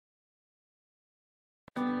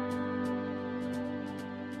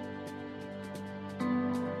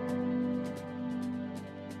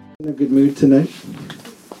In a good mood tonight.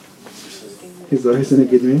 He's always in a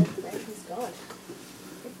good mood.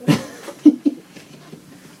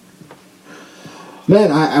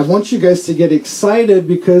 Man, I want you guys to get excited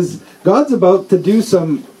because God's about to do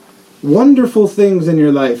some wonderful things in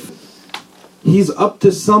your life. He's up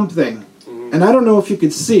to something. And I don't know if you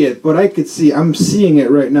could see it, but I'm seeing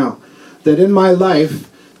it right now. That in my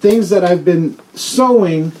life, things that I've been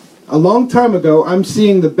sowing a long time ago, I'm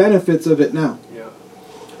seeing the benefits of it now.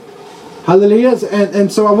 Hallelujah.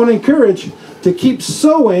 And so I want to encourage to keep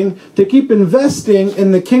sowing, to keep investing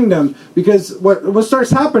in the kingdom. Because what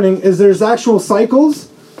starts happening is there's actual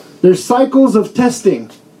cycles. There's cycles of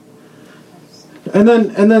testing. And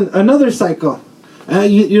then another cycle.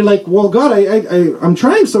 You're like, well, God, I'm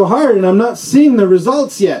trying so hard and I'm not seeing the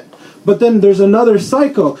results yet. But then there's another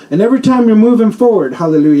cycle. And every time you're moving forward,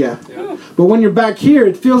 hallelujah. Yeah. But when you're back here,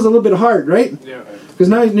 it feels a little bit hard, right? Yeah. Because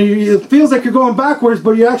now it feels like you're going backwards,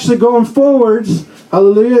 but you're actually going forwards.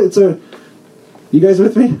 Hallelujah. You guys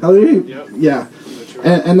with me? Hallelujah. Yep. Yeah.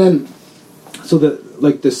 And then, so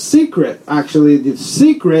the secret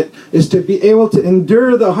is to be able to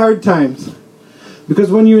endure the hard times. Because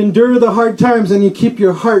when you endure the hard times and you keep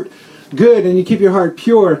your heart good and you keep your heart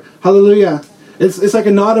pure, hallelujah, it's like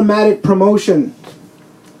an automatic promotion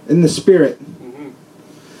in the spirit. Mm-hmm.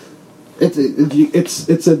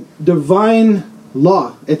 It's a divine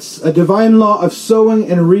law. It's a divine law of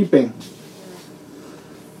sowing and reaping.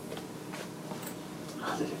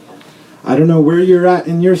 I don't know where you're at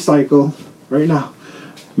in your cycle right now.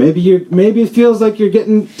 Maybe it feels like you're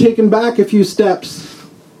getting taken back a few steps,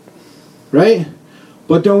 right?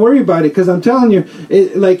 But don't worry about it, because I'm telling you,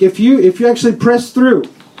 if you actually press through,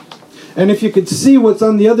 and if you could see what's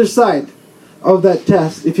on the other side of that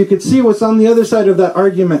test, if you could see what's on the other side of that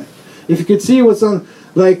argument, if you could see what's on.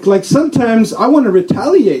 Like sometimes I want to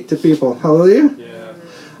retaliate to people. Hallelujah. Yeah.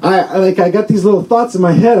 I got these little thoughts in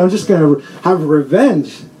my head. I'm just going to have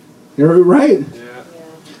revenge. You're right. Yeah.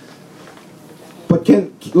 But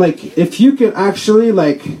if you can actually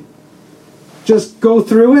just go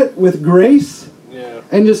through it with grace,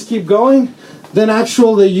 and just keep going, then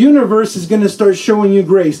the universe is going to start showing you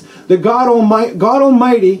grace. The God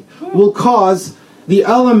Almighty will cause the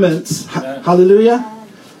elements, hallelujah,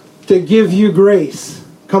 to give you grace.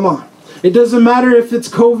 Come on. It doesn't matter if it's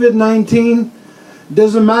COVID-19. It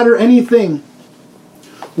doesn't matter anything.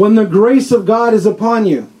 When the grace of God is upon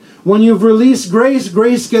you, when you've released grace,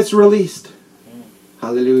 grace gets released.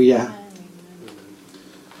 Hallelujah.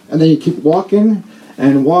 And then you keep walking,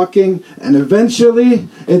 and eventually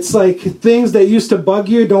it's like things that used to bug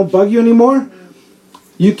you don't bug you anymore.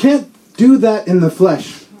 You can't do that in the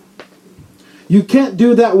flesh. You can't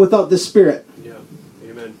do that without the Spirit.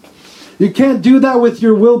 You can't do that with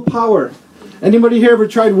your willpower. Anybody here ever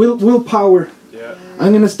tried willpower? Yeah.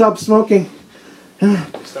 I'm going to stop smoking.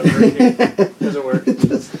 Stop drinking. Doesn't work. It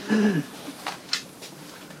doesn't.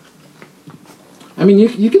 I mean,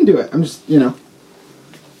 you can do it. I'm just,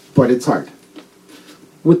 but it's hard.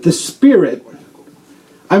 With the Spirit,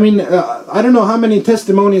 I mean, I don't know how many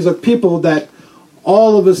testimonies of people that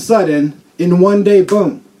all of a sudden, in one day,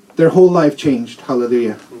 boom, their whole life changed.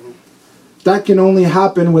 Hallelujah. That can only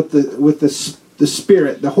happen with the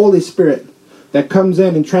Spirit, the Holy Spirit, that comes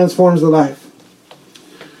in and transforms the life.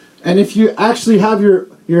 And if you actually have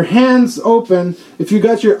your hands open, if you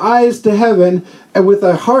got your eyes to heaven, and with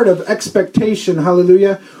a heart of expectation,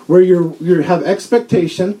 hallelujah, where you have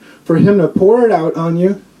expectation for Him to pour it out on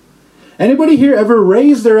you. Anybody here ever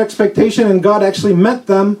raised their expectation and God actually met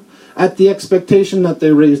them at the expectation that they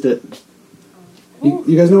raised it?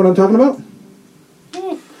 You guys know what I'm talking about?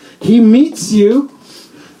 He meets you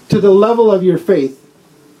to the level of your faith.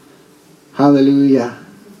 Hallelujah.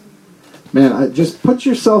 Man, just put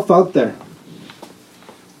yourself out there.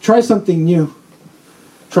 Try something new.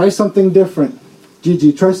 Try something different.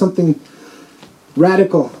 Gigi, try something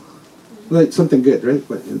radical. Like something good, right?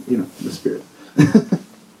 But, the Spirit.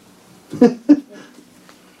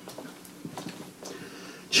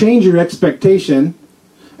 Change your expectation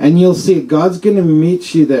and you'll see God's going to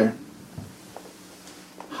meet you there.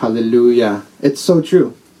 Hallelujah. It's so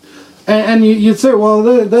true. And you'd say, well,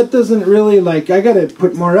 that doesn't really, I got to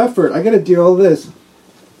put more effort. I got to do all this.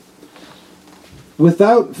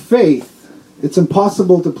 Without faith, it's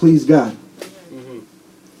impossible to please God. Mm-hmm.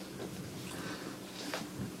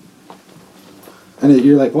 And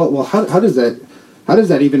you're like, well, how does that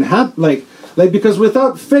even happen? Because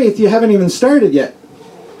without faith, you haven't even started yet.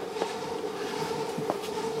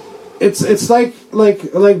 It's like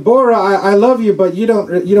Bora, I love you, but you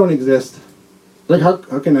don't exist. How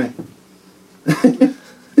can I?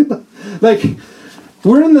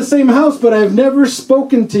 We're in the same house, but I've never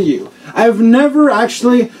spoken to you. I've never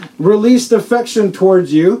actually released affection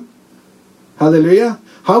towards you. Hallelujah.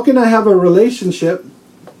 How can I have a relationship?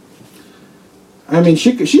 I mean,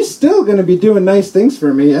 she's still going to be doing nice things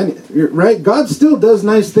for me, right? God still does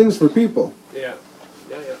nice things for people. Yeah.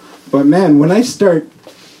 But man, when I start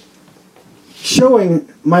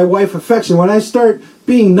showing my wife affection, when I start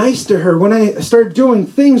being nice to her, when I start doing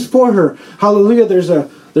things for her, hallelujah, there's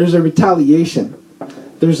a retaliation.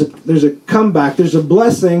 There's a comeback. There's a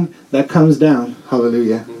blessing that comes down.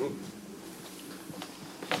 Hallelujah.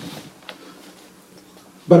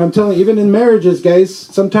 But I'm telling you, even in marriages, guys,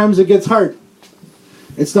 sometimes it gets hard.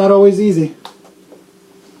 It's not always easy.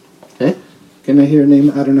 Okay? Can I hear a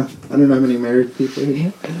name? I don't know how many married people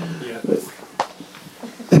here. Yeah.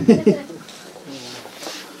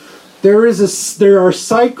 There are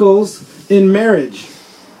cycles in marriage.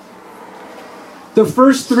 The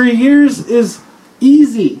first 3 years is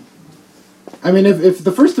easy. I mean, if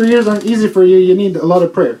the first 3 years aren't easy for you, you need a lot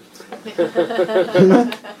of prayer.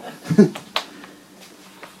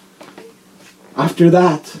 After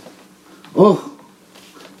that,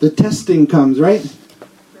 the testing comes, right?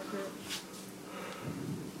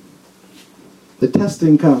 The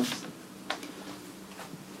testing comes.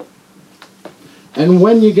 And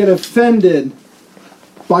when you get offended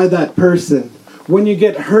by that person, when you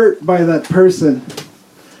get hurt by that person,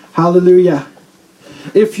 hallelujah.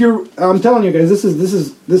 I'm telling you guys, this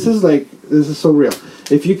is so real.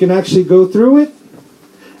 If you can actually go through it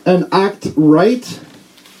and act right,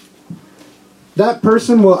 that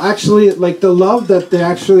person will actually, like, the love that they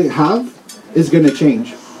actually have is going to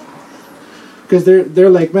change. Because they're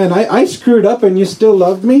like, man, I screwed up and you still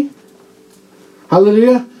loved me.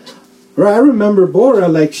 Hallelujah. Right, I remember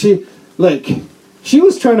Bora, she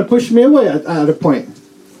was trying to push me away at a point.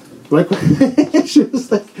 Like, she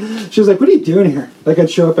was like, what are you doing here? Like, I'd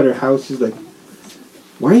show up at her house. She's like,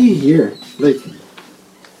 why are you here? Like,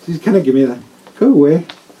 she'd kind of give me that, go away,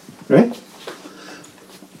 right?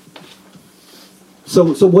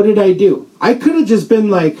 So what did I do? I could have just been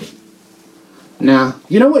like, nah.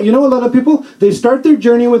 You know what? You know a lot of people, they start their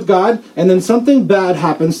journey with God, and then something bad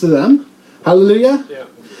happens to them. Hallelujah. Yeah.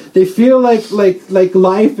 They feel like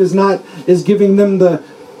life is giving them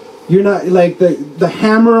you're not like the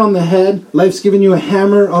hammer on the head. Life's giving you a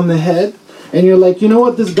hammer on the head. And you're like, you know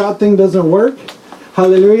what? This God thing doesn't work.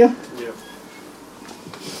 Hallelujah. Yeah.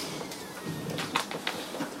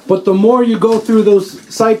 But the more you go through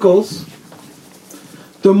those cycles,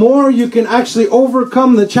 the more you can actually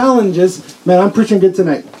overcome the challenges. Man, I'm preaching good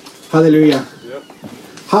tonight. Hallelujah. Yep.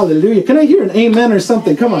 Hallelujah. Can I hear an amen or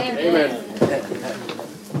something? Come on. Amen.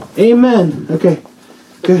 Amen. Okay.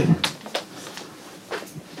 Good.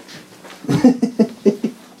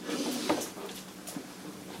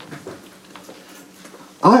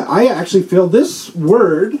 I actually feel this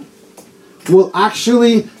word will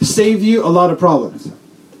actually save you a lot of problems.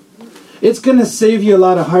 It's going to save you a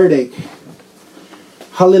lot of heartache.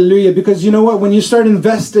 Hallelujah. Because you know what? When you start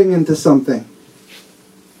investing into something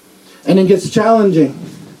and it gets challenging,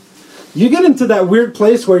 you get into that weird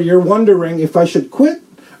place where you're wondering if I should quit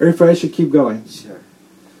or if I should keep going. Sure.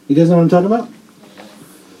 You guys know what I'm talking about?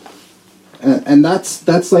 And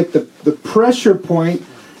that's like the pressure point.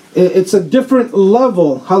 It's a different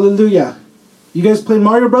level. Hallelujah. You guys play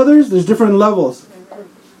Mario Brothers? There's different levels.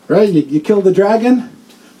 Right? You kill the dragon.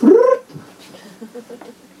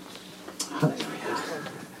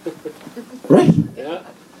 Right? Yeah.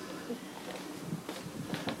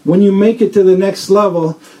 When you make it to the next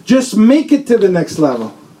level, just make it to the next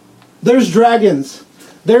level. There's dragons.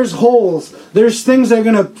 There's holes. There's things that are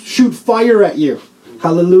going to shoot fire at you.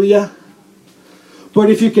 Hallelujah. But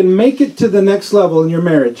if you can make it to the next level in your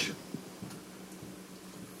marriage,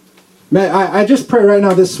 man, I just pray right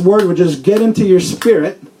now this word would just get into your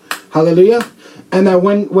spirit. Hallelujah. And that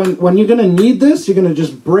when you're going to need this, you're going to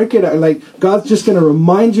just break it out. Like, God's just going to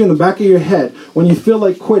remind you in the back of your head when you feel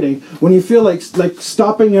like quitting, when you feel like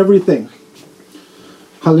stopping everything.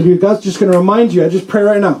 Hallelujah. God's just going to remind you. I just pray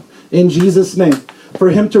right now in Jesus' name for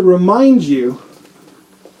Him to remind you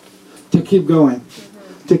to keep going,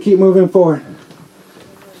 to keep moving forward.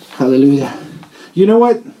 Hallelujah. You know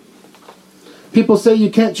what? People say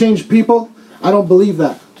you can't change people. I don't believe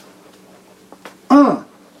that.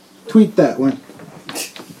 Tweet that one.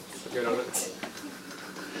 Get on it.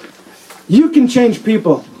 You can change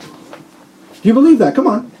people. Do you believe that? Come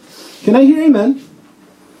on. Can I hear amen?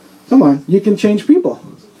 Come on. You can change people.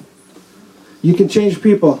 You can change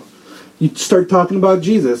people. You start talking about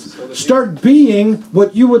Jesus. Start being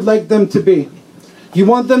what you would like them to be. You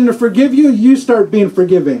want them to forgive you, you start being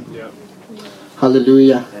forgiving. Yeah.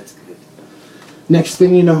 Hallelujah. That's good. Next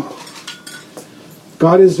thing you know,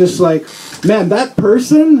 God is just like, man, that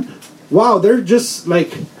person, wow, they're just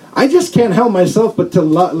like, I just can't help myself but to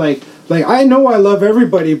love, like I know I love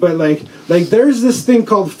everybody, but like there's this thing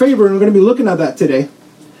called favor, and we're going to be looking at that today.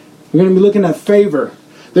 We're going to be looking at favor.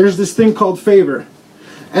 There's this thing called favor.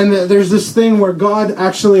 And there's this thing where God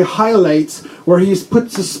actually highlights, where he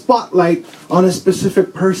puts a spotlight on a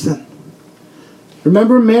specific person.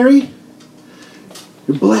 Remember Mary?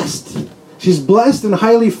 You're blessed. She's blessed and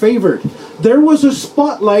highly favored. There was a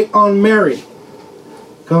spotlight on Mary.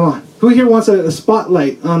 Come on. Who here wants a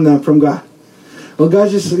spotlight on them from God? Well,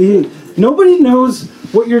 God just... nobody knows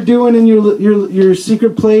what you're doing in your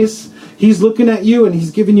secret place. He's looking at you and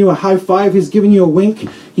he's giving you a high five. He's giving you a wink.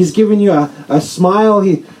 He's giving you a smile.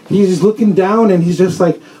 He's looking down and he's just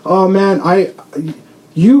like, oh man,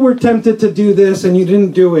 you were tempted to do this and you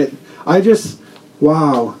didn't do it.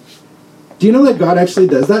 Wow. Do you know that God actually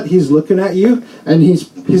does that? He's looking at you and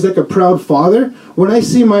he's like a proud father. When I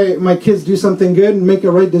see my kids do something good and make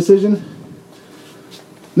a right decision,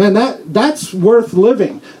 man, that's worth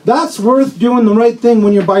living. That's worth doing the right thing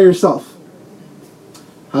when you're by yourself.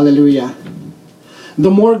 Hallelujah. The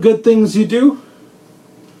more good things you do,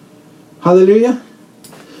 hallelujah,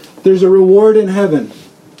 there's a reward in heaven.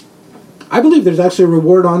 I believe there's actually a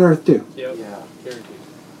reward on earth too. Yep. Yeah.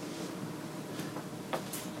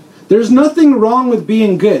 There's nothing wrong with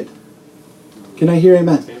being good. Can I hear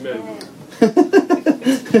amen? Amen.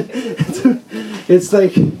 It's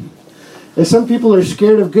like, some people are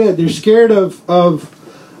scared of good. They're scared of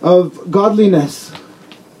godliness.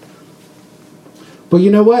 But you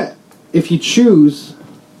know what? If you choose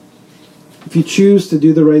to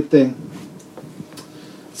do the right thing.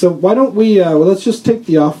 So why don't we, let's just take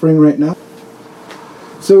the offering right now.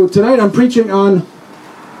 So tonight I'm preaching on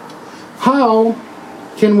how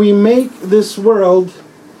can we make this world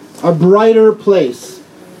a brighter place.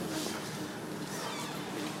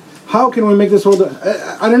 How can we make this world...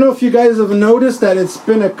 I don't know if you guys have noticed that it's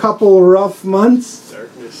been a couple rough months.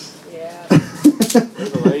 Darkness. Yeah.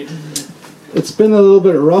 The light. It's been a little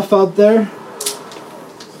bit rough out there,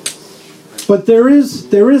 but there's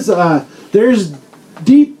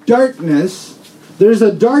deep darkness. There's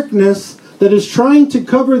a darkness that is trying to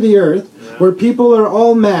cover the earth, where people are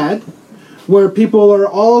all mad, where people are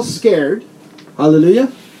all scared.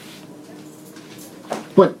 Hallelujah.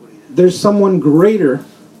 But there's someone greater,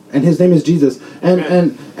 and his name is Jesus.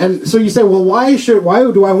 And so you say, well, why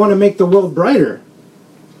do I want to make the world brighter?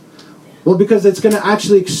 Well, because it's going to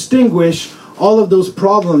actually extinguish all of those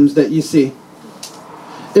problems that you see.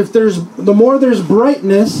 The more there's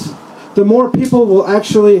brightness, the more people will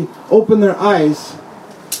actually open their eyes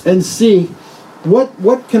and see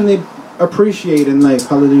what can they appreciate in life.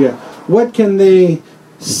 Hallelujah. What can they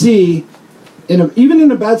see even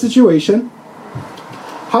in a bad situation?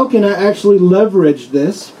 How can I actually leverage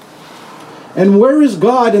this? And where is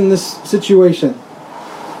God in this situation?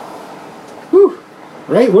 Whew.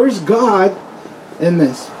 Right? Where's God in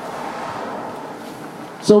this?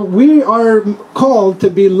 So we are called to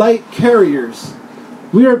be light carriers.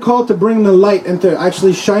 We are called to bring the light and to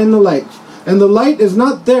actually shine the light. And the light is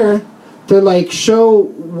not there to show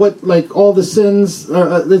what all the sins.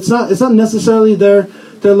 It's not necessarily there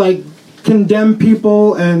to condemn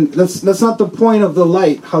people, and that's not the point of the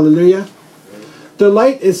light. Hallelujah. The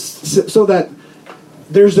light is so that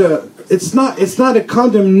it's not a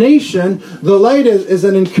condemnation. The light is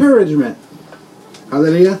an encouragement.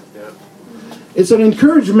 Hallelujah. It's an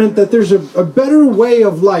encouragement that there's a better way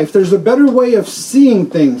of life. There's a better way of seeing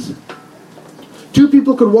things. Two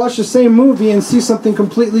people could watch the same movie and see something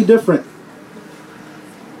completely different.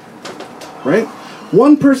 Right?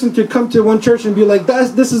 One person could come to one church and be like,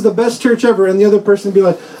 this is the best church ever. And the other person be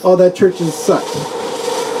like, oh, that church sucks.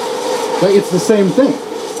 Right? It's the same thing.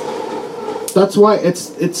 That's why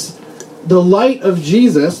it's the light of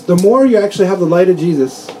Jesus. The more you actually have the light of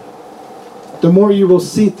Jesus, the more you will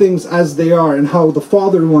see things as they are and how the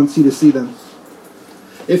Father wants you to see them.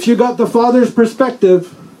 If you got the Father's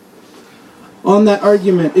perspective on that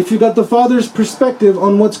argument, if you got the Father's perspective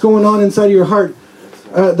on what's going on inside of your heart,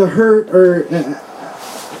 the hurt,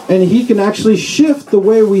 and He can actually shift the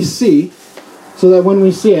way we see, so that when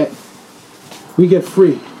we see it, we get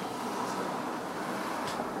free.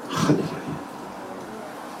 Hallelujah.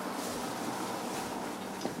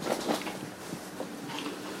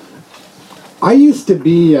 I used to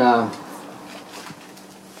be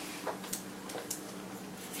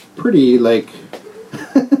pretty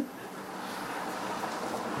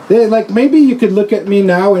maybe you could look at me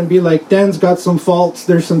now and be like, Dan's got some faults,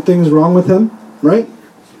 there's some things wrong with him, right?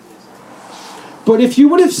 But if you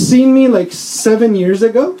would have seen me 7 years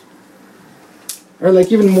ago, or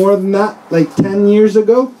like even more than that, like 10 years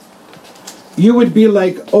ago, you would be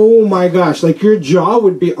like, oh my gosh, like your jaw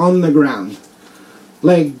would be on the ground.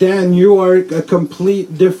 Like, Dan, you are a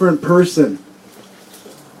complete different person.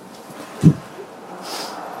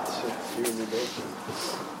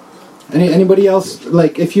 Anybody else,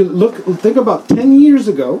 like if you think about 10 years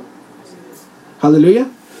ago,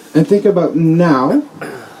 hallelujah, and think about now,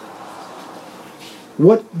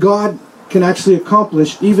 what God can actually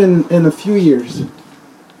accomplish even in a few years.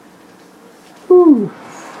 Whew.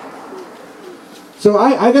 So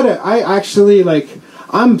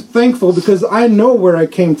I'm thankful because I know where I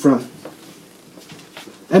came from.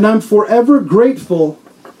 And I'm forever grateful.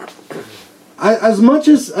 As much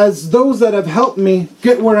as those that have helped me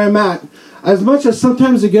get where I'm at, as much as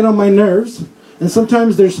sometimes they get on my nerves, and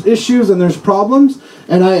sometimes there's issues and there's problems,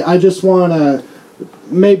 and I just want to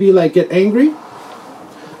maybe like get angry,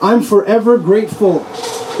 I'm forever grateful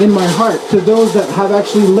in my heart to those that have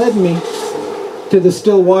actually led me to the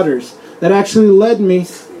still waters, that actually led me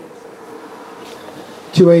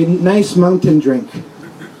to a nice mountain drink,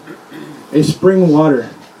 a spring water.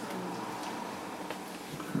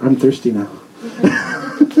 I'm thirsty now.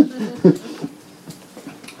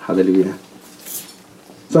 Hallelujah.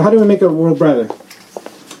 So how do we make our world brighter?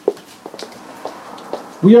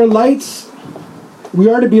 We are lights. We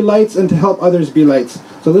are to be lights and to help others be lights.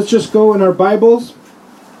 So let's just go in our Bibles.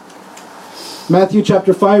 Matthew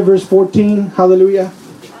chapter 5 verse 14. Hallelujah.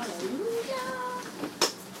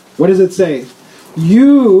 What does it say?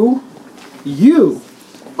 You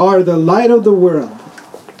are the light of the world.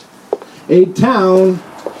 A town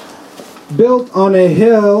built on a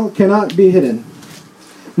hill cannot be hidden.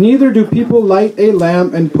 Neither do people light a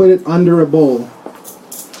lamp and put it under a bowl.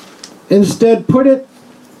 Instead, put it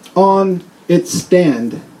on its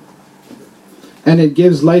stand, and it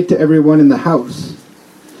gives light to everyone in the house.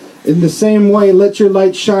 In the same way, let your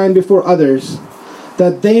light shine before others,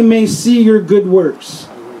 that they may see your good works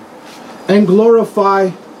and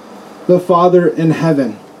glorify the Father in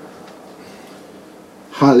heaven.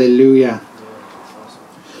 Hallelujah.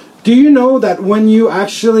 Do you know that when you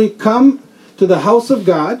actually come to the house of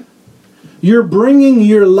God, you're bringing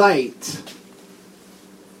your light?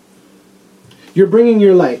 You're bringing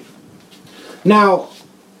your light. Now,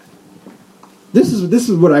 this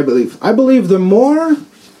is what I believe. I believe the more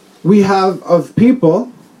we have of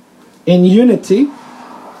people in unity,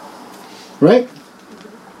 right?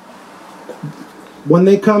 When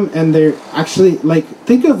they come and they're actually, like,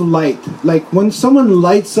 think of light. Like when someone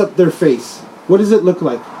lights up their face, what does it look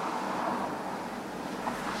like?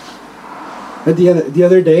 The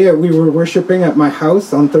other day, we were worshiping at my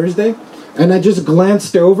house on Thursday, and I just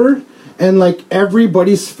glanced over, and like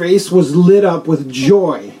everybody's face was lit up with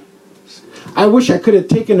joy. I wish I could have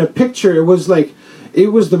taken a picture. It was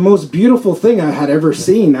the most beautiful thing I had ever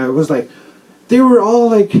seen. I was like, they were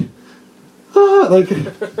all like, like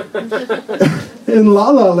in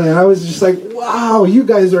La La Land. I was just like, wow, you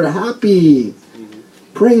guys are happy.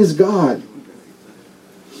 Praise God.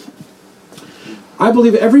 I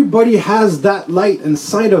believe everybody has that light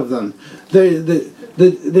inside of them.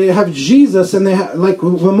 They have Jesus, and they have, like,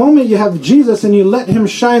 the moment you have Jesus and you let Him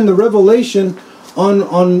shine the revelation on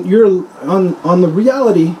the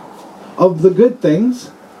reality of the good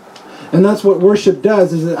things, and that's what worship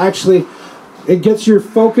does. Is it gets your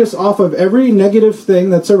focus off of every negative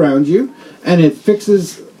thing that's around you, and it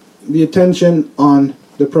fixes the attention on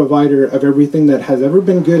the provider of everything that has ever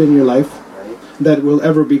been good in your life, that will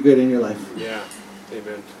ever be good in your life. Yeah.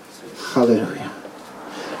 Amen. Hallelujah.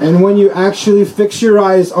 And when you actually fix your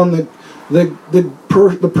eyes on the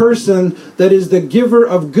person that is the giver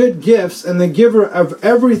of good gifts and the giver of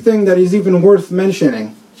everything that is even worth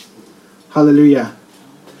mentioning, hallelujah,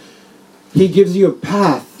 He gives you a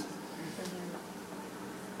path.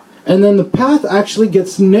 And then the path actually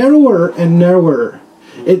gets narrower and narrower.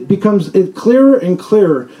 It becomes clearer and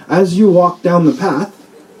clearer as you walk down the path.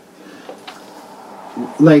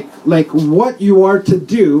 Like what you are to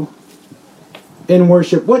do in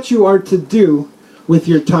worship, what you are to do with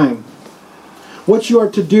your time, what you are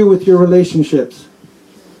to do with your relationships.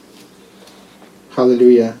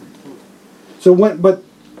 Hallelujah. So what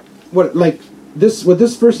this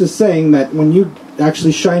verse is saying, that when you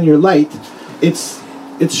actually shine your light, it's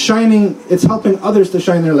helping others to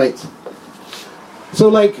shine their lights. So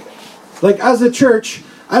like as a church,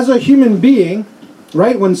 as a human being,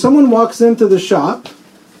 right? When someone walks into the shop,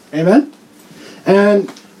 amen? And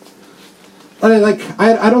I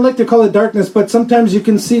don't like to call it darkness, but sometimes you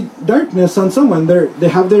can see darkness on someone. They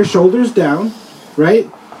have their shoulders down, right?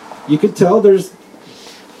 You could tell it's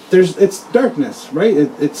darkness, right?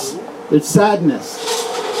 It's sadness.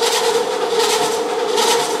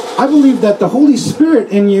 I believe that the Holy Spirit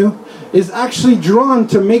in you is actually drawn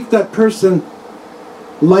to make that person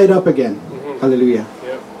light up again. Mm-hmm. Hallelujah.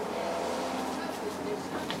 Yep.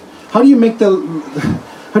 How do you make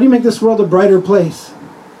this world a brighter place?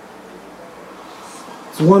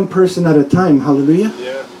 It's one person at a time. Hallelujah.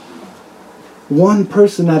 Yeah. One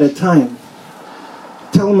person at a time.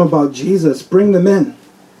 Tell them about Jesus. Bring them in.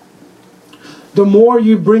 The more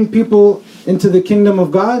you bring people into the kingdom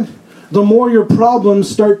of God, the more your problems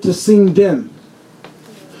start to seem dim.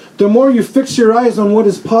 The more you fix your eyes on what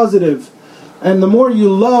is positive, and the more you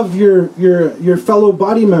love your fellow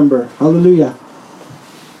body member. Hallelujah.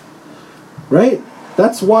 Right?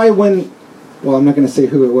 That's why when... Well, I'm not going to say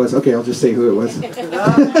who it was. Okay, I'll just say who it was.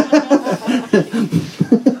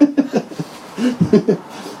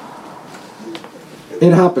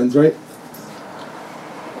 It happens, right?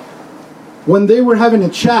 When they were having a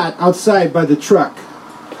chat outside by the truck,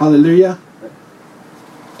 hallelujah,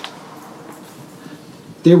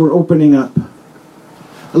 they were opening up.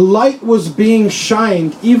 Light was being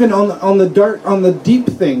shined even on the dark, on the deep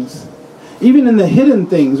things, even in the hidden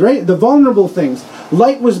things, right? The vulnerable things.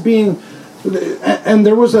 Light was being, and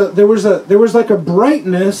there was like a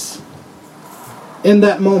brightness in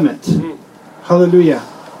that moment. Hallelujah.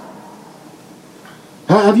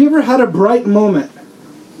 Have you ever had a bright moment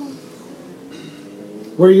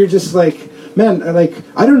where you're just like, man, like,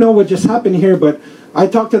 I don't know what just happened here, but I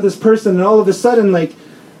talked to this person and all of a sudden, like,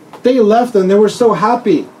 they left and they were so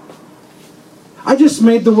happy. I just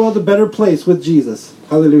made the world a better place with Jesus.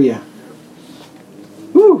 Hallelujah.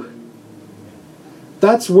 Whew.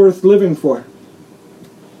 That's worth living for.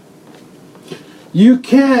 You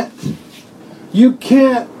can't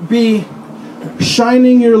be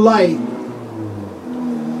shining your light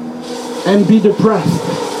and be depressed.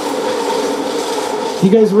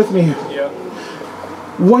 You guys with me here? Yeah.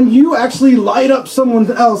 When you actually light up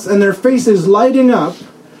someone else and their face is lighting up,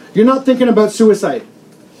 you're not thinking about suicide.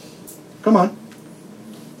 Come on.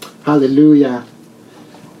 Hallelujah.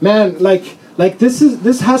 Man, like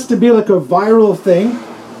this has to be like a viral thing.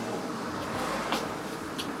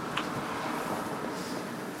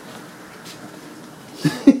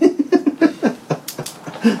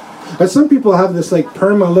 But some people have this like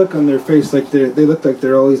perma look on their face, like they look like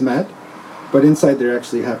they're always mad, but inside they're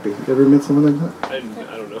actually happy. You ever met someone like that? I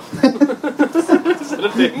don't know. Is that a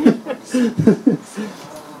thing?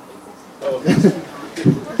 Oh.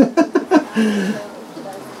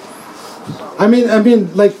 I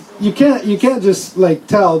mean, like you can't just like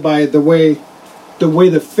tell by the way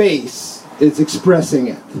the face is expressing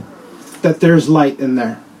it that there's light in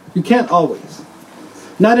there. You can't always.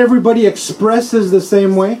 Not everybody expresses the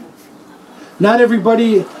same way. Not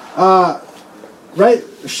everybody, right,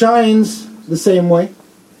 shines the same way.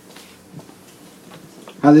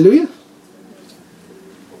 Hallelujah.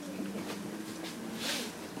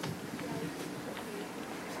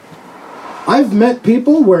 I've met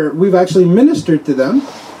people where we've actually ministered to them,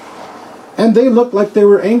 and they looked like they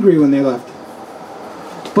were angry when they left.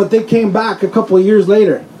 But they came back a couple of years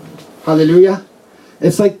later. Hallelujah.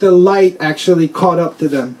 It's like the light actually caught up to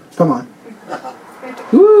them. Come on.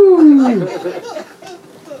 Woo!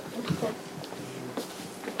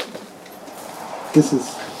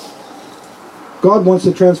 God wants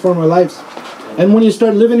to transform our lives. And when you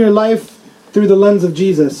start living your life through the lens of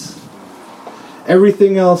Jesus,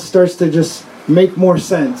 everything else starts to just make more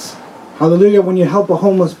sense. Hallelujah. When you help a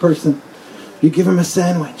homeless person, you give him a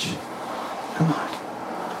sandwich. Come on.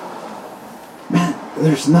 Man,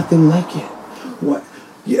 there's nothing like it. What?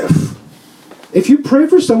 Yeah. If you pray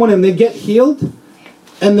for someone and they get healed,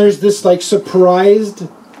 and there's this like surprised,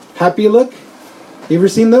 happy look. You ever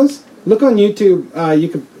seen those? Look on YouTube. You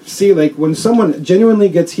can see like when someone genuinely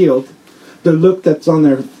gets healed, the look that's on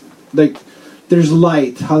their, like, there's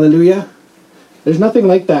light. Hallelujah. There's nothing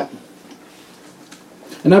like that.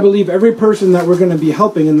 And I believe every person that we're going to be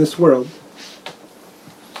helping in this world,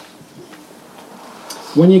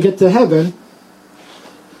 when you get to heaven,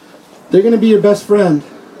 they're going to be your best friend.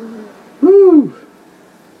 Woo!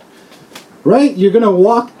 Right? You're going to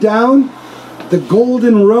walk down the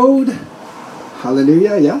golden road.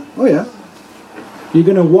 Hallelujah, yeah? Oh, yeah. You're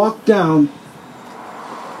going to walk down,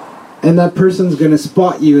 and that person's going to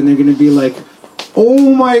spot you, and they're going to be like,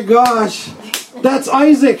 oh my gosh, that's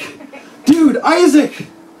Isaac. Dude, Isaac.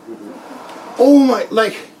 Oh my,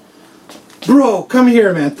 like, bro, come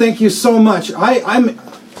here, man. Thank you so much. I'm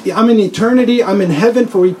in eternity. I'm in heaven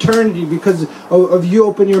for eternity because of you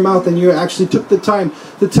opening your mouth and you actually took the time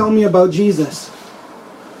to tell me about Jesus.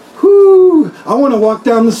 Whoo! I want to walk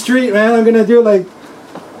down the street, man. I'm going to do like,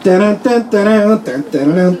 And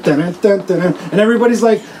everybody's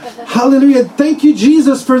like, hallelujah, thank you,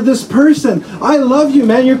 Jesus, for this person. I love you,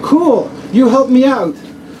 man. You're cool. You helped me out.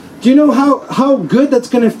 Do you know how good that's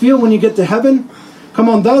going to feel when you get to heaven? Come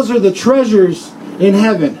on, those are the treasures in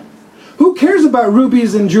heaven. Who cares about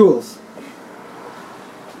rubies and jewels?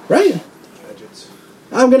 Right?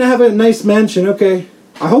 I'm going to have a nice mansion. Okay.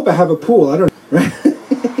 I hope I have a pool. I don't know. Right?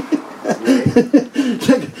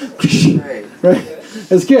 Right?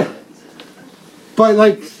 It's good. But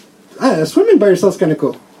like, I don't know, swimming by yourself is kind of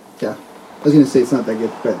cool. Yeah. I was going to say it's not that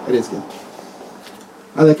good, but it is good.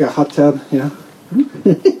 I like a hot tub, you know.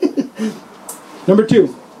 Number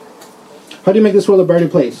 2. How do you make this world a better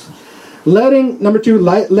place? Number 2,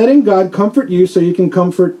 letting God comfort you so you can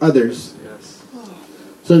comfort others. Yes.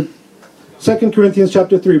 So 2 Corinthians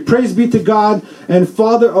chapter 3. Praise be to God and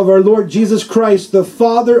Father of our Lord Jesus Christ, the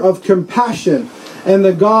Father of compassion and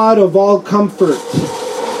the God of all comfort.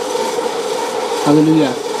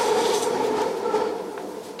 Hallelujah.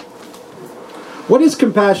 What is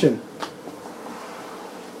compassion?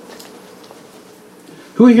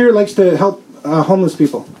 Who here likes to help homeless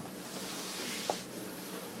people?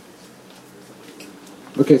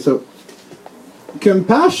 Okay, so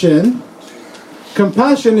compassion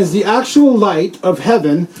is the actual light of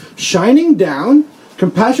heaven shining down.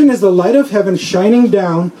 Compassion is the light of heaven shining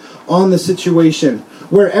down on the situation.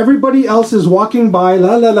 Where everybody else is walking by,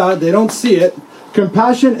 la la la, they don't see it.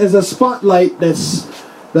 Compassion is a spotlight that's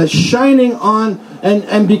shining on,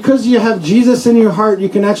 and because you have Jesus in your heart, you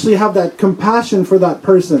can actually have that compassion for that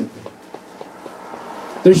person.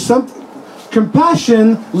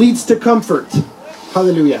 Compassion leads to comfort.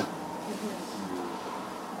 Hallelujah.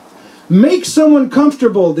 Make someone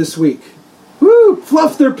comfortable this week. Woo!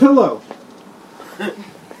 Fluff their pillow.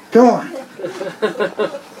 Come on.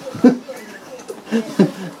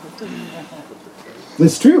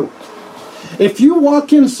 It's true. If you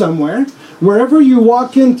walk in somewhere, wherever you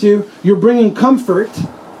walk into, you're bringing comfort.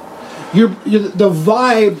 The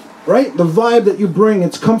vibe, right? The vibe that you bring,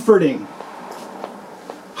 it's comforting.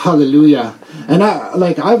 Hallelujah. And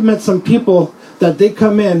I've met some people that they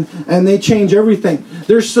come in and they change everything.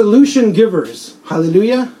 They're solution givers.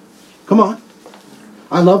 Hallelujah. Come on.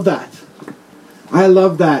 I love that. I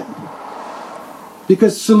love that.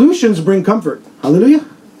 Because solutions bring comfort. Hallelujah.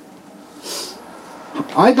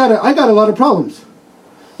 I got a lot of problems.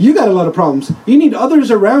 You got a lot of problems. You need others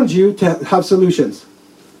around you to have solutions.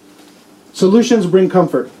 Solutions bring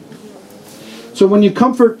comfort. So when you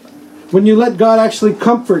let God actually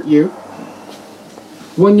comfort you,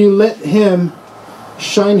 when you let Him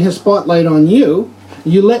shine His spotlight on you,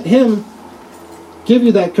 you let Him give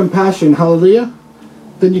you that compassion, hallelujah,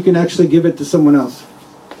 then you can actually give it to someone else.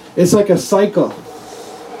 It's like a cycle.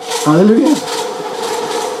 Hallelujah.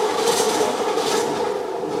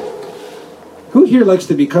 Who here likes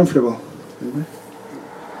to be comfortable?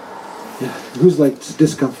 Yeah. Who's likes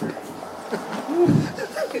discomfort?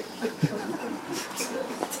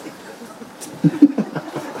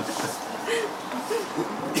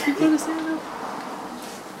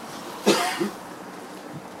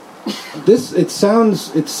 It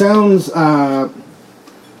sounds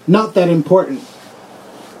not that important,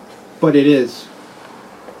 but it is.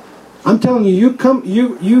 I'm telling you,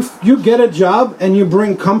 you get a job and you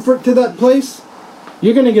bring comfort to that place,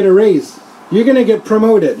 you're going to get a raise. You're going to get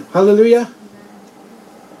promoted. Hallelujah.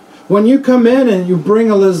 When you come in and you bring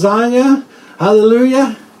a lasagna,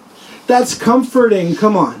 hallelujah, that's comforting.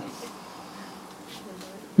 Come on.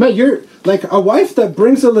 Man, you're like a wife that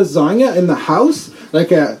brings a lasagna in the house, like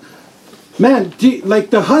the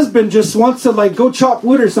husband just wants to go chop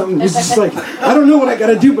wood or something. He's just like, I don't know what I got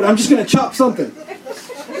to do, but I'm just going to chop something.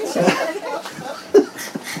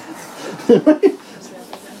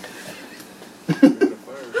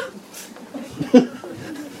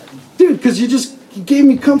 Dude, because you gave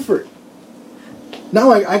me comfort.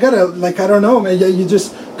 Now I gotta, I don't know, man,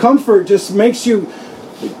 comfort just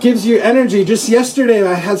gives you energy. Just yesterday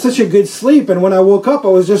I had such a good sleep, and when I woke up I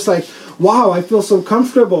was just like, wow, I feel so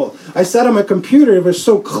comfortable. I sat on my computer, it was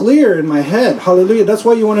so clear in my head. Hallelujah. That's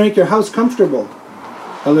why you want to make your house comfortable.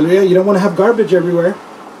 Hallelujah. You don't want to have garbage everywhere,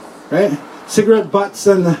 right? Cigarette butts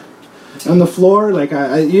on the floor.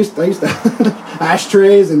 I used to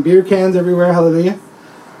ashtrays and beer cans everywhere. Hallelujah.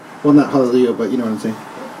 Well, not hallelujah, but you know what I'm saying.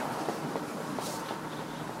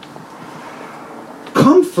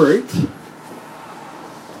 Comfort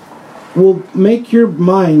will make your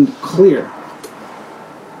mind clear.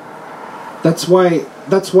 That's why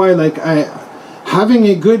having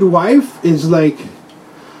a good wife is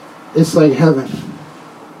it's like heaven.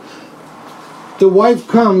 The wife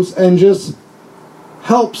comes and just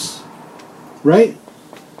helps, right?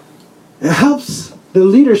 It helps the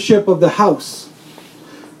leadership of the house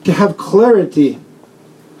to have clarity.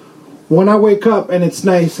 When I wake up and it's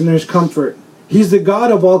nice and there's comfort. He's the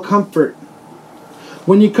God of all comfort.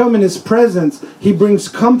 When you come in His presence, He brings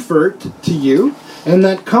comfort to you. And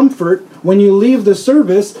that comfort, when you leave the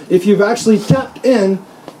service, if you've actually tapped in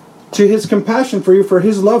to His compassion for you, for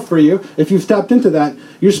His love for you, if you've tapped into that,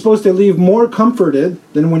 you're supposed to leave more comforted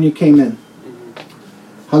than when you came in.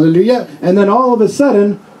 Hallelujah. And then all of a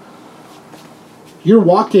sudden, you're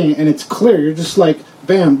walking and it's clear. You're just like,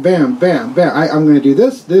 bam, bam, bam, bam. I'm going to do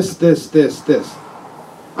this.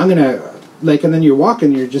 I'm going to, like, and then you walk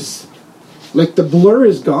and you're just, like, the blur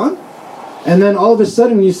is gone. And then all of a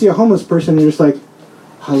sudden you see a homeless person and you're just like,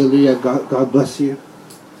 hallelujah, God bless you.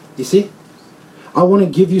 You see? I want to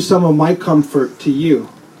give you some of my comfort to you.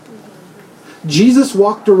 Jesus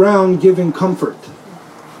walked around giving comfort.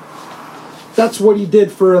 That's what He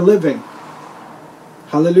did for a living.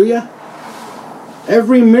 Hallelujah.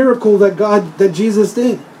 Every miracle that Jesus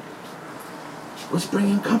did was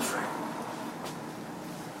bringing comfort.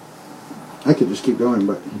 I could just keep going,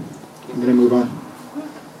 but I'm going to move on.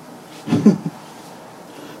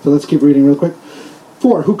 So let's keep reading real quick.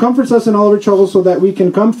 4, who comforts us in all of our troubles so that we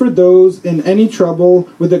can comfort those in any trouble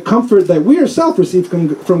with the comfort that we ourselves receive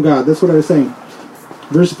from God. That's what I was saying.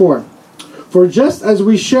 Verse 4. For just as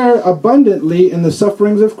we share abundantly in the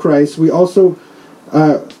sufferings of Christ, we also,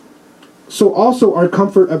 so also our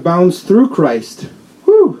comfort abounds through Christ.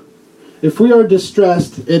 Whew. If we are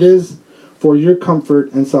distressed, it is for your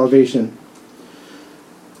comfort and salvation.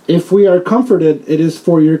 If we are comforted, it is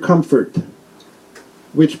for your comfort,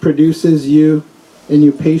 which produces in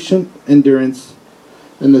you patient endurance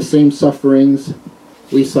in the same sufferings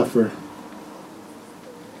we suffer.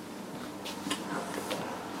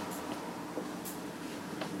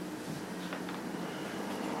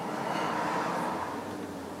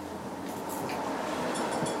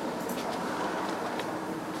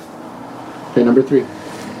 Okay, number 3.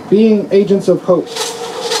 Being agents of hope.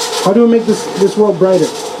 How do we make this world brighter?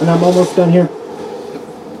 And I'm almost done here.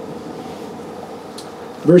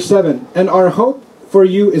 Verse 7. And our hope for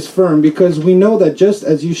you is firm, because we know that just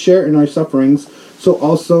as you share in our sufferings, so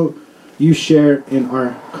also you share in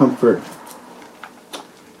our comfort.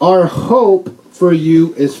 Our hope for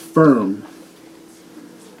you is firm.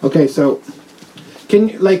 Okay, so can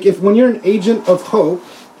you, like, if when you're an agent of hope,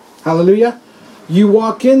 hallelujah, you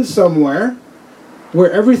walk in somewhere where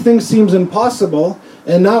everything seems impossible,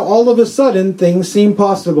 and now all of a sudden things seem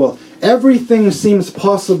possible. Everything seems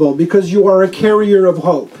possible because you are a carrier of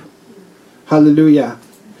hope. Hallelujah.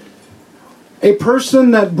 A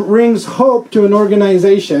person that brings hope to an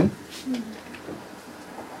organization.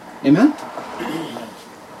 Amen?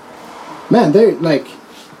 Man,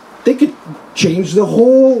 they could change the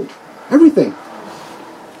whole everything.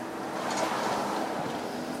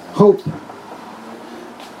 Hope.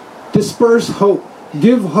 Disperse hope.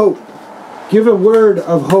 Give hope. Give a word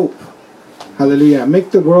of hope. Hallelujah.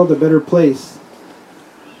 Make the world a better place.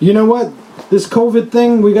 You know what? This COVID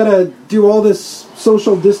thing, we got to do all this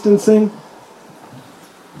social distancing.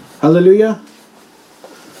 Hallelujah.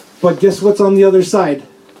 But guess what's on the other side?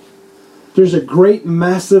 There's a great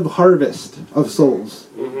massive harvest of souls.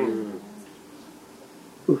 Mm-hmm.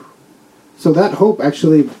 So that hope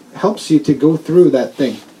actually helps you to go through that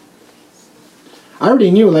thing. I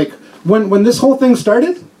already knew, like, when this whole thing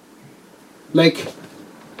started, like,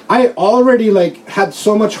 I already, like, had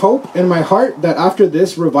so much hope in my heart that after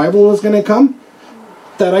this revival was going to come,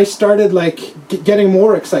 that I started, like, getting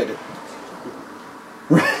more excited.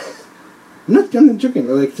 I'm not joking,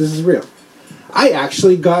 like, this is real. I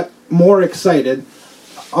actually got more excited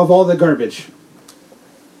of all the garbage.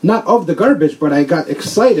 Not of the garbage, but I got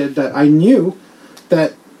excited that I knew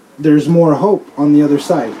that there's more hope on the other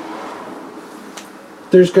side.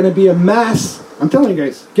 There's going to be a mass, I'm telling you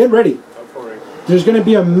guys, get ready. There's going to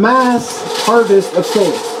be a mass harvest of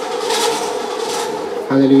souls.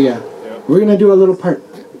 Hallelujah. Yeah. We're going to do a little part.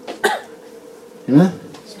 Amen?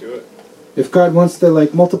 Let's do it. If God wants to,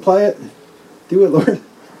 like, multiply it, do it, Lord.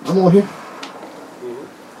 I'm all here.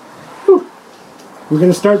 Mm-hmm. We're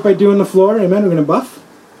going to start by doing the floor. Amen? We're going to buff.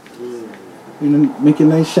 We're going to make it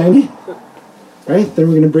nice, shiny. Right? Then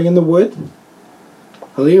we're going to bring in the wood.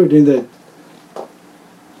 Hallelujah. We're doing the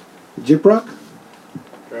gyprock.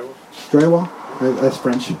 Drywall. That's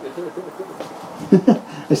French.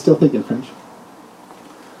 I still think in French.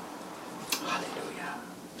 Hallelujah.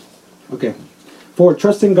 Okay. 4,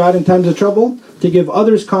 trusting God in times of trouble to give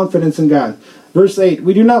others confidence in God. Verse 8,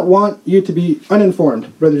 we do not want you to be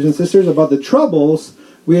uninformed, brothers and sisters, about the troubles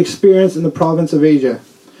we experienced in the province of Asia.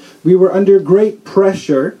 We were under great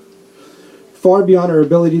pressure far beyond our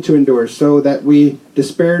ability to endure, so that we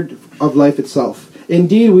despaired of life itself.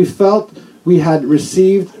 Indeed, we felt we had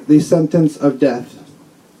received the sentence of death.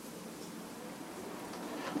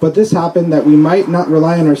 But this happened that we might not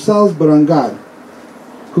rely on ourselves, but on God,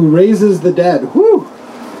 who raises the dead. Whew!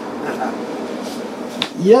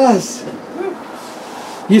 Yes!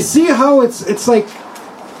 You see how it's like,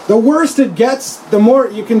 the worse it gets, the more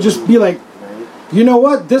you can just be like, you know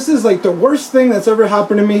what? This is like the worst thing that's ever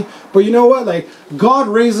happened to me. But you know what? Like, God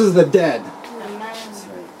raises the dead.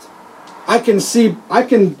 I can see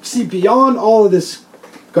beyond all of this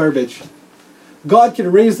garbage. God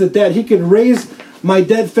can raise the dead. He could raise my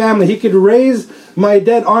dead family. He could raise my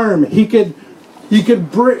dead arm. He could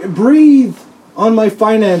breathe on my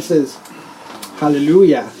finances.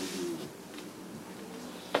 Hallelujah.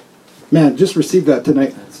 Man, just receive that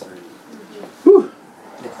tonight. Whew.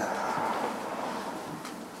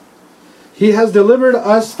 He has delivered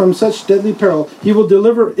us from such deadly peril. He will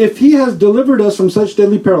deliver. If he has delivered us from such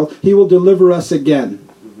deadly peril, he will deliver us again.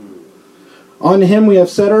 On him we have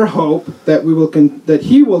set our hope that that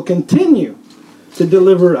he will continue to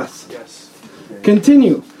deliver us. Yes.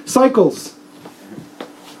 Continue. Cycles.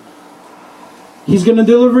 He's going to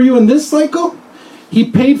deliver you in this cycle. He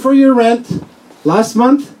paid for your rent last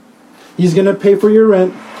month. He's going to pay for your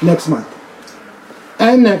rent next month.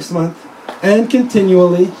 And next month. And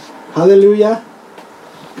continually. Hallelujah.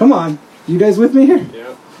 Come on. You guys with me here?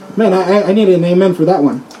 Yeah. Man, I need an amen for that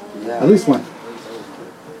one. Yeah. At least one.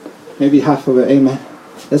 Maybe half of it. Amen.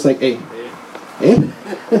 That's like A. A?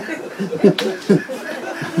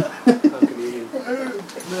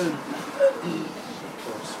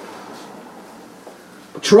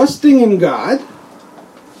 Trusting in God.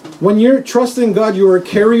 When you're trusting God, you are a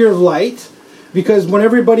carrier of light. Because when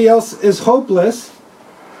everybody else is hopeless,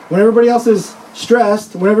 when everybody else is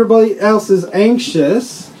stressed, when everybody else is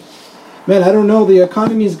anxious, man, I don't know, the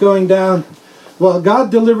economy is going down. Well, God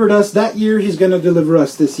delivered us that year. He's going to deliver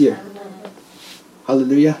us this year.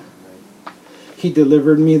 Hallelujah. He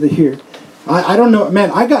delivered me the year. I don't know,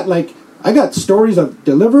 man, I got stories of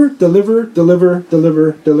deliver,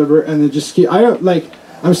 and it just keep,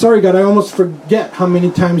 I'm sorry, God, I almost forget how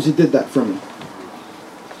many times you did that for me.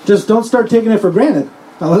 Just don't start taking it for granted.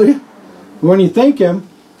 Hallelujah. When you thank him,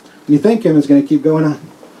 it's going to keep going on.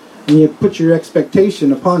 And you put your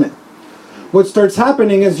expectation upon it. What starts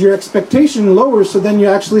happening is your expectation lowers, so then you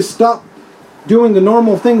actually stop doing the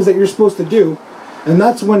normal things that you're supposed to do. And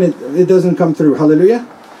that's when it doesn't come through. Hallelujah.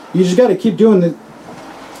 You just got to keep doing it.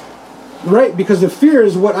 Right? Because the fear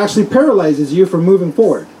is what actually paralyzes you from moving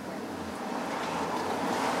forward.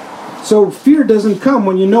 So fear doesn't come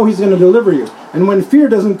when you know he's going to deliver you. And when fear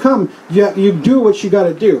doesn't come, you do what you got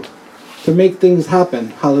to do to make things happen.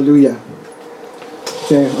 Hallelujah.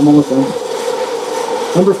 Okay, I'm almost done.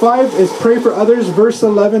 Number 5 is pray for others. Verse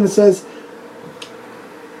 11, it says,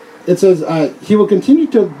 he will continue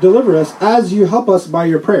to deliver us as you help us by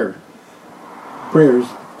your prayers.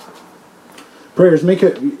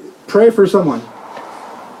 Pray for someone.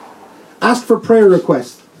 Ask for prayer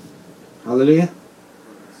requests. Hallelujah.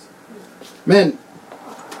 Man,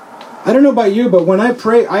 I don't know about you, but when I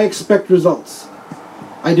pray, I expect results.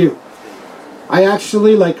 I do. I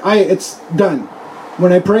actually, it's done.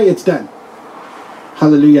 When I pray, it's done.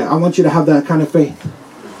 Hallelujah. I want you to have that kind of faith.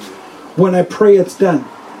 When I pray, it's done.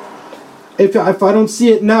 If I don't see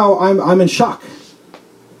it now, I'm in shock.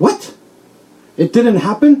 What? It didn't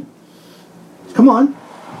happen? Come on.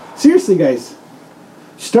 Seriously, guys.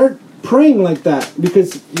 Start praying like that,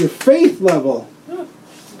 because your faith level.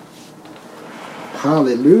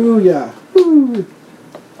 Hallelujah. Woo.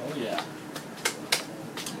 Oh yeah.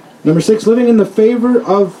 Number 6, living in the favor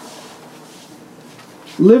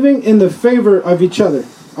of each other,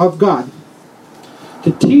 of God.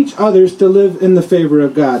 To teach others to live in the favor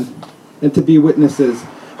of God and to be witnesses.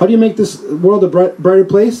 How do you make this world a brighter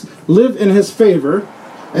place? Live in his favor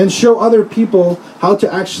and show other people how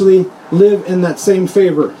to actually live in that same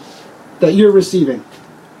favor that you're receiving.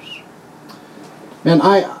 And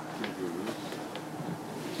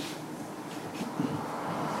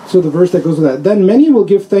so the verse that goes with that. Then many will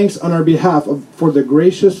give thanks on our behalf for the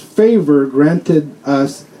gracious favor granted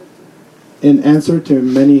us in answer to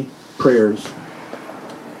many prayers.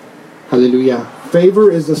 Hallelujah.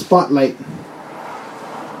 Favor is the spotlight.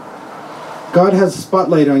 God has a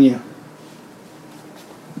spotlight on you.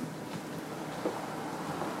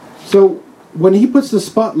 So when he puts the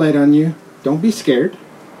spotlight on you, don't be scared.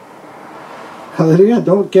 Hallelujah.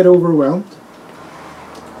 Don't get overwhelmed.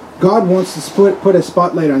 God wants to put a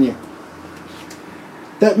spotlight on you.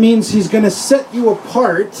 That means he's going to set you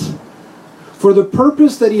apart for the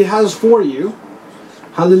purpose that he has for you.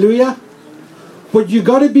 Hallelujah. But you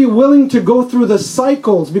got to be willing to go through the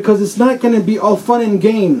cycles, because it's not going to be all fun and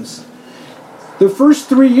games. The first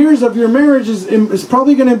 3 years of your marriage is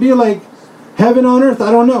probably going to be like heaven on earth.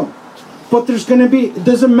 I don't know. But there's going to be, it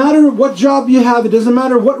doesn't matter what job you have. It doesn't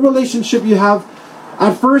matter what relationship you have.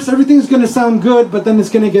 At first, everything's going to sound good, but then it's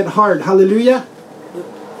going to get hard. Hallelujah.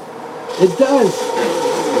 It does.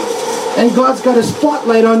 And God's got a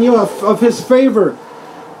spotlight on you of His favor.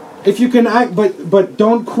 If you can act, but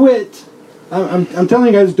don't quit. I'm telling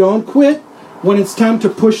you guys, don't quit when it's time to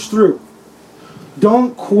push through.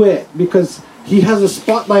 Don't quit, because He has a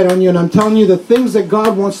spotlight on you. And I'm telling you, the things that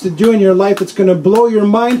God wants to do in your life, it's going to blow your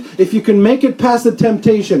mind. If you can make it past the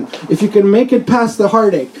temptation, if you can make it past the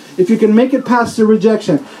heartache, if you can make it past the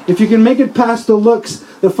rejection, if you can make it past the looks,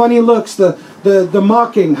 the funny looks, the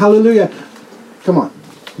mocking, hallelujah. Come on.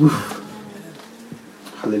 Oof.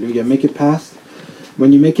 Hallelujah. Make it past.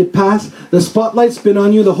 When you make it past, the spotlight's been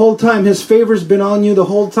on you the whole time. His favor's been on you the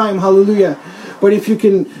whole time. Hallelujah. But if you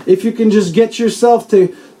can just get yourself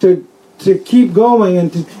to keep going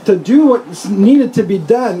and to do what's needed to be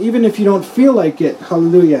done, even if you don't feel like it.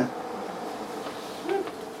 Hallelujah.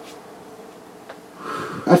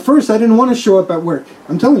 At first, I didn't want to show up at work.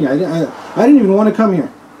 I'm telling you, I didn't even want to come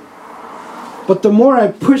here. But the more I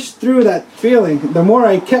pushed through that feeling, the more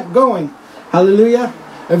I kept going. Hallelujah.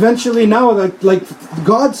 Eventually now, like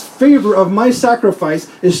God's favor of my sacrifice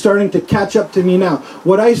is starting to catch up to me now.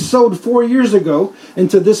 What I sowed 4 years ago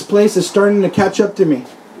into this place is starting to catch up to me.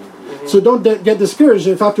 So don't get discouraged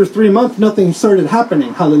if after 3 months nothing started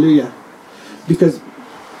happening. Hallelujah. Because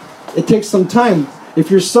it takes some time. If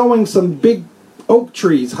you're sowing some big oak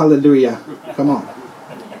trees, hallelujah. Come on.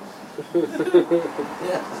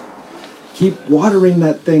 Keep watering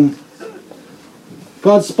that thing.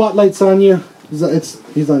 God's spotlight's on you.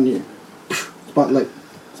 He's on you. Spotlight.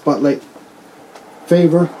 Spotlight.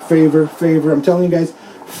 Favor, favor, favor. I'm telling you guys,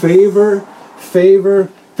 favor, favor,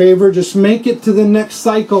 favor. Just make it to the next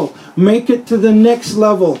cycle. Make it to the next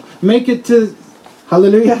level. Make it to,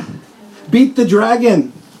 hallelujah. Beat the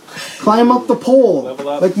dragon. Climb up the pole. Level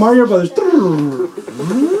up. Like Mario Brothers.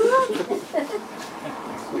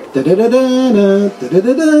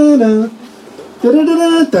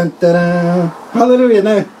 Hallelujah.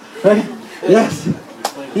 Now, right? Yes.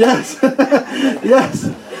 Yes. Yes.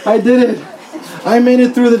 I did it. I made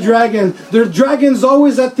it through the dragon. The dragon's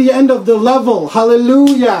always at the end of the level.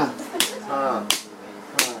 Hallelujah.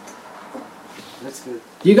 That's good.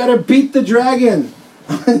 You got to beat the dragon.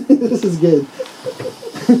 This is good.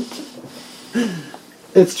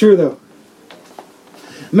 It's true though.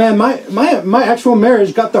 Man, my actual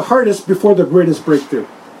marriage got the hardest before the greatest breakthrough.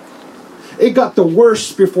 It got the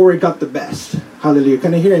worst before it got the best. Hallelujah.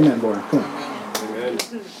 Can I hear amen, Laura? Come on. Amen.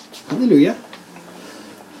 Hallelujah.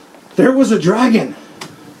 There was a dragon.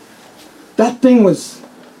 That thing was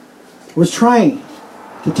trying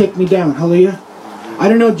to take me down. Hallelujah. I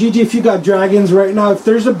don't know, Gigi, if you got dragons right now. If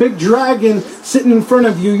there's a big dragon sitting in front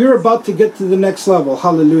of you, you're about to get to the next level.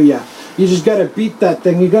 Hallelujah. You just got to beat that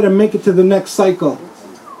thing. You got to make it to the next cycle.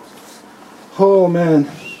 Oh, man.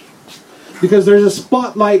 Because there's a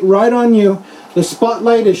spotlight right on you. The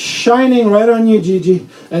spotlight is shining right on you, Gigi.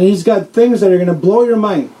 And He's got things that are going to blow your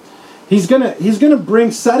mind. He's gonna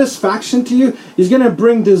bring satisfaction to you. He's going to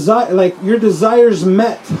bring desire, like your desires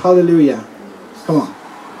met. Hallelujah. Come on.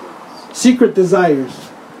 Secret desires.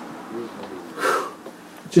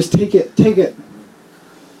 Just take it. Take it.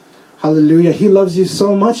 Hallelujah. He loves you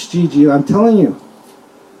so much, Gigi. I'm telling you.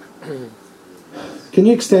 Can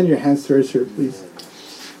you extend your hands towards her, please?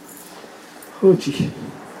 Oh,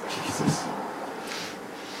 Jesus.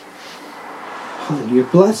 Hallelujah.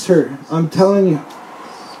 Bless her. I'm telling you.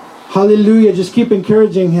 Hallelujah. Just keep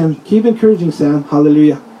encouraging him. Keep encouraging Sam.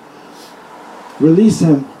 Hallelujah. Release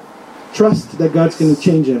him. Trust that God's going to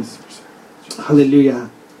change him. Hallelujah.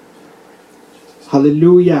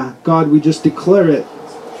 Hallelujah. God, we just declare it.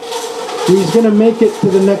 He's going to make it to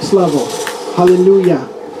the next level. Hallelujah.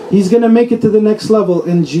 He's going to make it to the next level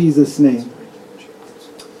in Jesus' name.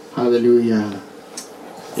 Hallelujah.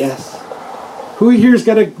 Yes. Who here's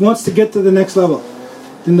wants to get to the next level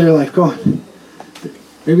in their life? Go on.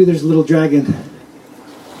 Maybe there's a little dragon.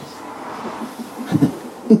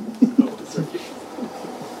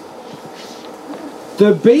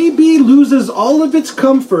 The baby loses all of its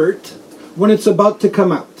comfort when it's about to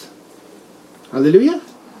come out. Hallelujah.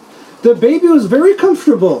 The baby was very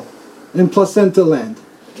comfortable in placenta land.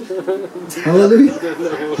 Hallelujah.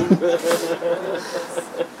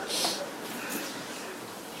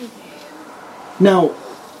 Now,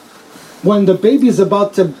 when the baby is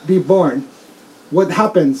about to be born, what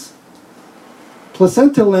happens?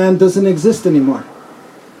 Placenta land doesn't exist anymore.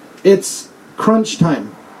 It's crunch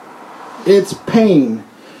time. It's pain.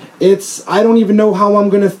 It's, I don't even know how I'm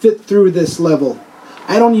going to fit through this level.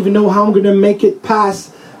 I don't even know how I'm going to make it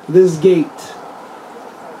past this gate.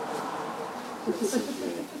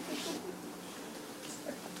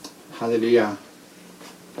 Hallelujah.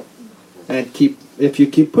 And if you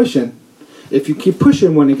keep pushing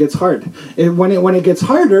when it gets hard. When it gets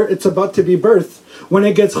harder, it's about to be birthed. When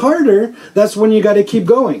it gets harder, that's when you got to keep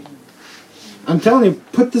going. I'm telling you,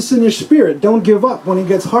 put this in your spirit. Don't give up when it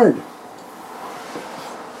gets hard.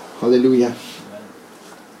 Hallelujah.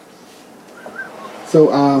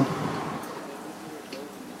 So,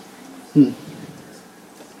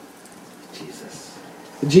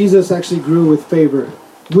 Jesus actually grew with favor,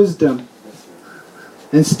 wisdom,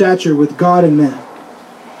 and stature with God and man.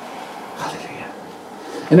 Hallelujah.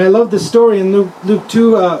 And I love the story in Luke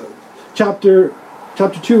 2, chapter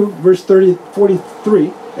 2, verse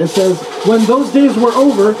 43. It says, when those days were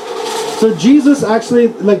over, so Jesus actually,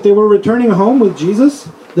 like they were returning home with Jesus,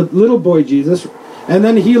 the little boy Jesus, and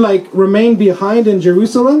then he like remained behind in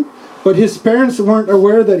Jerusalem, but his parents weren't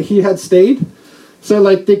aware that he had stayed. So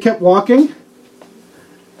like they kept walking,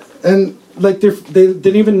 and like they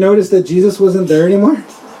didn't even notice that Jesus wasn't there anymore.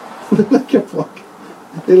 They like kept walking.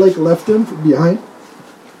 They like left him behind.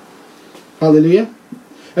 Hallelujah.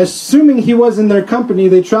 Assuming he was in their company,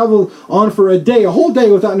 they traveled on for a whole day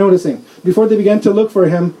without noticing, before they began to look for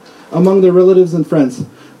him among their relatives and friends.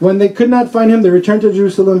 When they could not find him, they returned to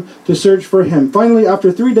Jerusalem to search for him. Finally,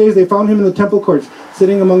 after 3 days, they found him in the temple courts,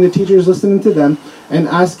 sitting among the teachers, listening to them and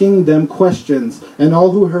asking them questions. And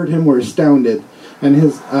all who heard him were astounded and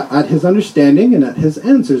at his understanding and at his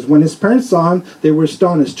answers. When his parents saw him, they were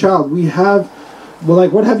astonished. Child,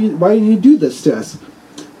 why did you do this to us?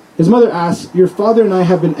 His mother asked, your father and I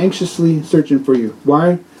have been anxiously searching for you.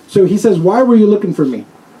 Why? So he says, why were you looking for me?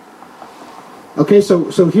 Okay,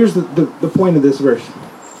 so here's the point of this verse.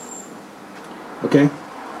 Okay?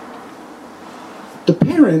 The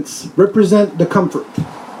parents represent the comfort,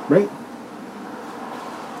 right?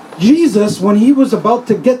 Jesus, when he was about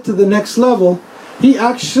to get to the next level, he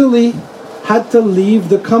actually had to leave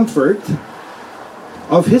the comfort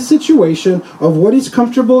of his situation, of what he's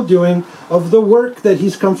comfortable doing, of the work that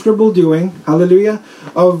he's comfortable doing, hallelujah,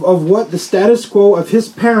 of what the status quo of his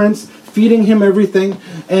parents feeding him everything,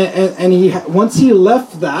 and he once he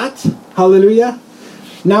left that, hallelujah,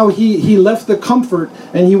 now he left the comfort,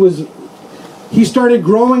 and he started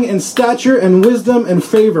growing in stature and wisdom and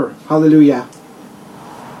favor, hallelujah.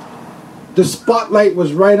 The spotlight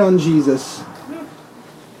was right on Jesus.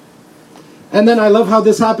 And then I love how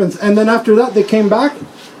this happens. And then after that, they came back.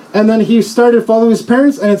 And then he started following his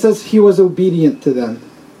parents. And it says he was obedient to them.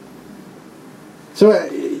 So,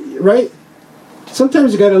 right?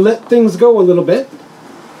 Sometimes you got to let things go a little bit.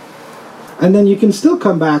 And then you can still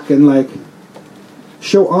come back and like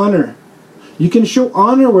show honor. You can show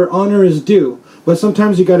honor where honor is due. But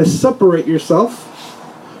sometimes you got to separate yourself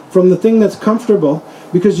from the thing that's comfortable.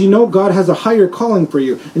 Because you know God has a higher calling for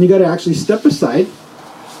you. And you got to actually step aside.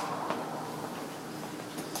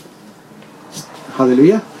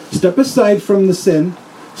 Hallelujah. Step aside from the sin.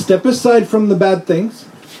 Step aside from the bad things.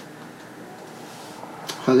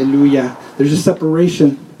 Hallelujah. There's a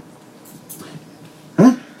separation.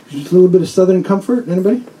 Huh? Just a little bit of southern comfort.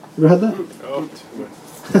 Anybody? Ever had that? Oh, too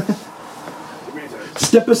many times.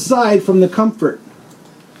 Step aside from the comfort.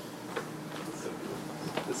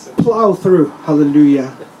 Plow through.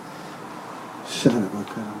 Hallelujah.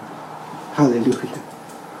 Hallelujah.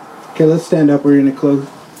 Okay, let's stand up. We're going to close.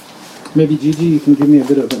 Maybe Gigi, you can give me a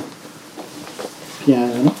bit of a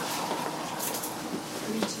piano.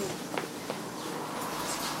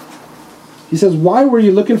 He says, why were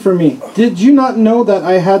you looking for me? Did you not know that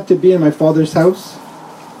I had to be in my Father's house?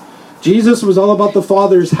 Jesus was all about the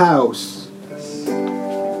Father's house.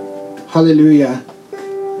 Hallelujah.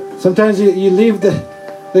 Sometimes you leave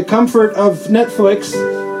the comfort of Netflix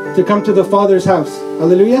to come to the Father's house.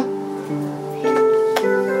 Hallelujah.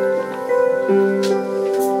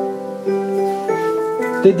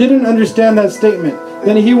 They didn't understand that statement.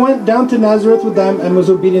 Then he went down to Nazareth with them and was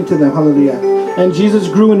obedient to them. Hallelujah. And Jesus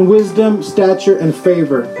grew in wisdom, stature, and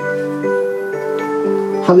favor.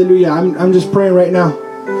 Hallelujah. I'm just praying right now.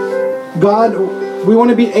 God, we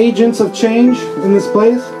want to be agents of change in this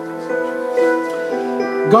place.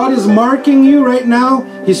 God is marking you right now.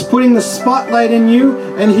 He's putting the spotlight in you,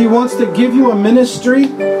 and he wants to give you a ministry.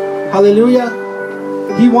 Hallelujah.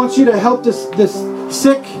 He wants you to help this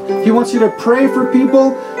sick. He wants you to pray for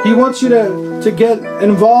people. He wants you to get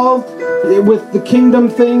involved with the kingdom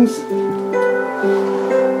things.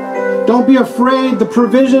 Don't be afraid. The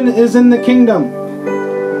provision is in the kingdom.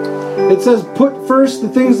 It says, put first the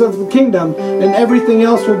things of the kingdom, and everything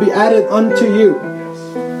else will be added unto you.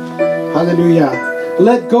 Hallelujah.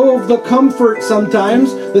 Let go of the comfort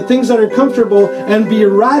sometimes, the things that are comfortable, and be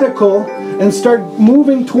radical and start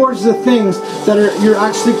moving towards the things that you're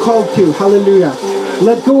actually called to. Hallelujah.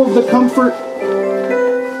 Let go of the comfort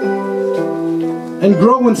and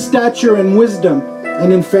grow in stature and wisdom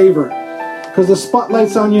and in favor. Because the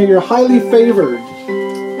spotlight's on you. You're highly favored.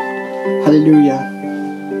 Hallelujah.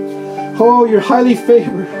 Oh, you're highly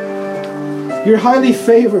favored. You're highly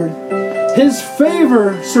favored. His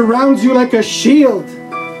favor surrounds you like a shield.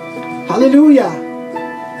 Hallelujah.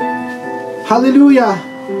 Hallelujah.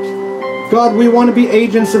 God, we want to be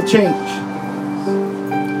agents of change.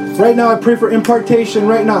 Right now, I pray for impartation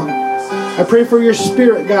right now. I pray for your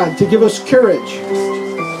Spirit, God, to give us courage.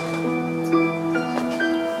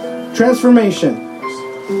 Transformation.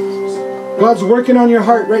 God's working on your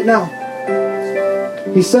heart right now.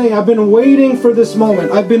 He's saying, I've been waiting for this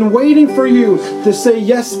moment. I've been waiting for you to say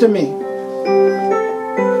yes to me.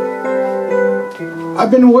 I've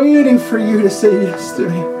been waiting for you to say yes to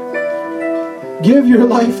me. Give your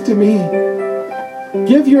life to me.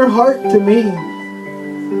 Give your heart to me.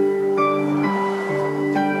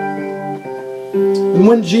 And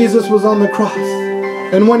when Jesus was on the cross,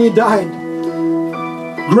 and when He died,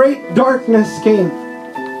 great darkness came.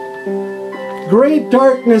 Great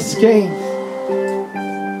darkness came.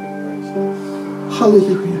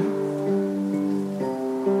 Hallelujah.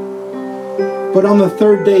 But on the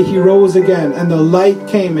third day He rose again, and the light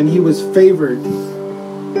came, and He was favored.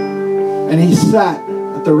 And He sat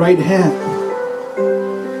at the right hand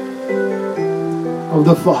of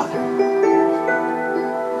the Father.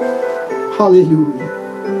 Hallelujah.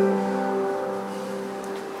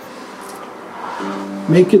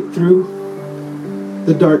 Make it through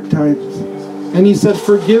the dark times. And He said,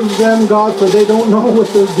 forgive them, God, for they don't know what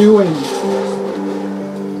they're doing.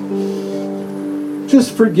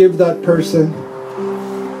 Just forgive that person.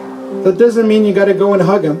 That doesn't mean you got to go and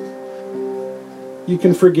hug them. You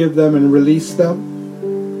can forgive them and release them.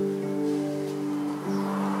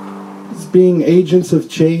 It's being agents of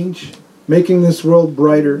change, making this world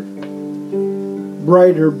brighter.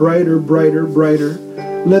 Brighter, brighter, brighter, brighter.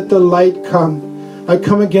 Let the light come. I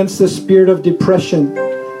come against the spirit of depression.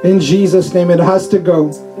 In Jesus' name, it has to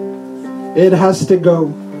go. It has to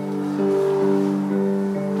go.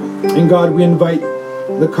 And God, we invite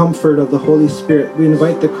the comfort of the Holy Spirit. We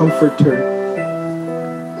invite the Comforter.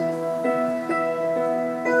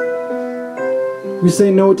 We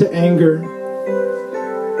say no to anger.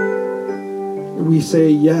 We say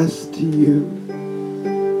yes to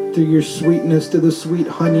you, to your sweetness, to the sweet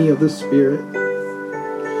honey of the Spirit.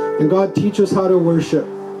 And God, teach us how to worship.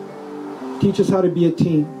 Teach us how to be a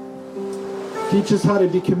team. Teach us how to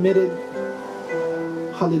be committed.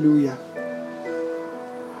 Hallelujah.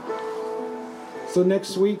 So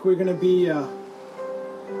next week we're going to be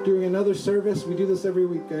doing another service. We do this every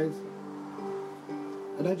week, guys.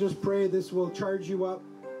 And I just pray this will charge you up.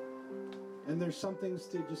 And there's some things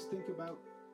to just think about.